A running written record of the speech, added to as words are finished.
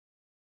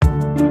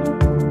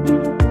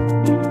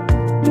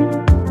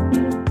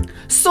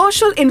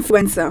Social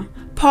influencer,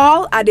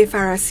 Paul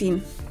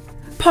Adefarasin.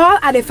 Paul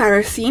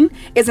Adefarasin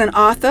is an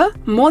author,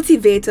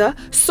 motivator,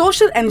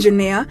 social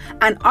engineer,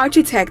 and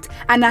architect,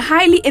 and a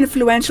highly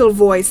influential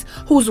voice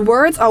whose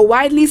words are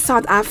widely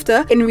sought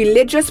after in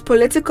religious,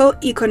 political,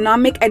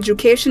 economic,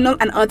 educational,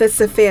 and other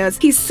spheres.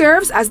 He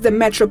serves as the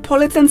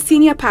Metropolitan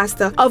Senior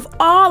Pastor of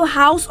all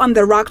House on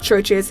the Rock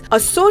churches. A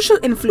social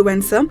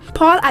influencer,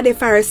 Paul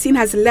Adefarasin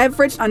has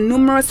leveraged on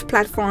numerous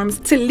platforms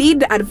to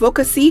lead the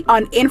advocacy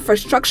on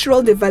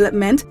infrastructural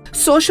development,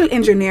 social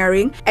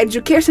engineering,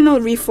 educational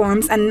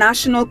reforms, and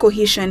national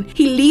cohesion.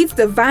 He leads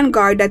the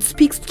vanguard that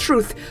speaks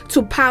truth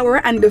to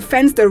power and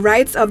defends the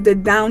rights of the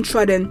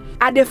downtrodden.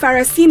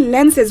 Adefarasin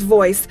lends his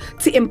voice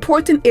to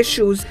important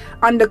issues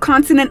on the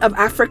continent of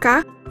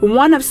Africa.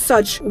 One of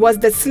such was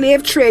the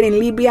slave trade in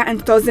Libya in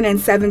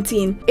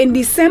 2017. In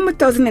December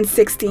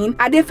 2016,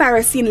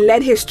 Adefarasin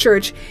led his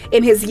church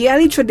in his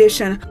yearly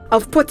tradition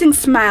of putting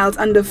smiles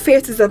on the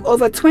faces of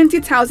over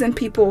 20,000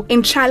 people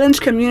in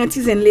challenged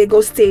communities in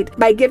Lagos State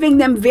by giving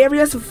them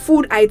various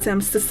food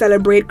items to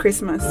celebrate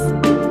Christmas.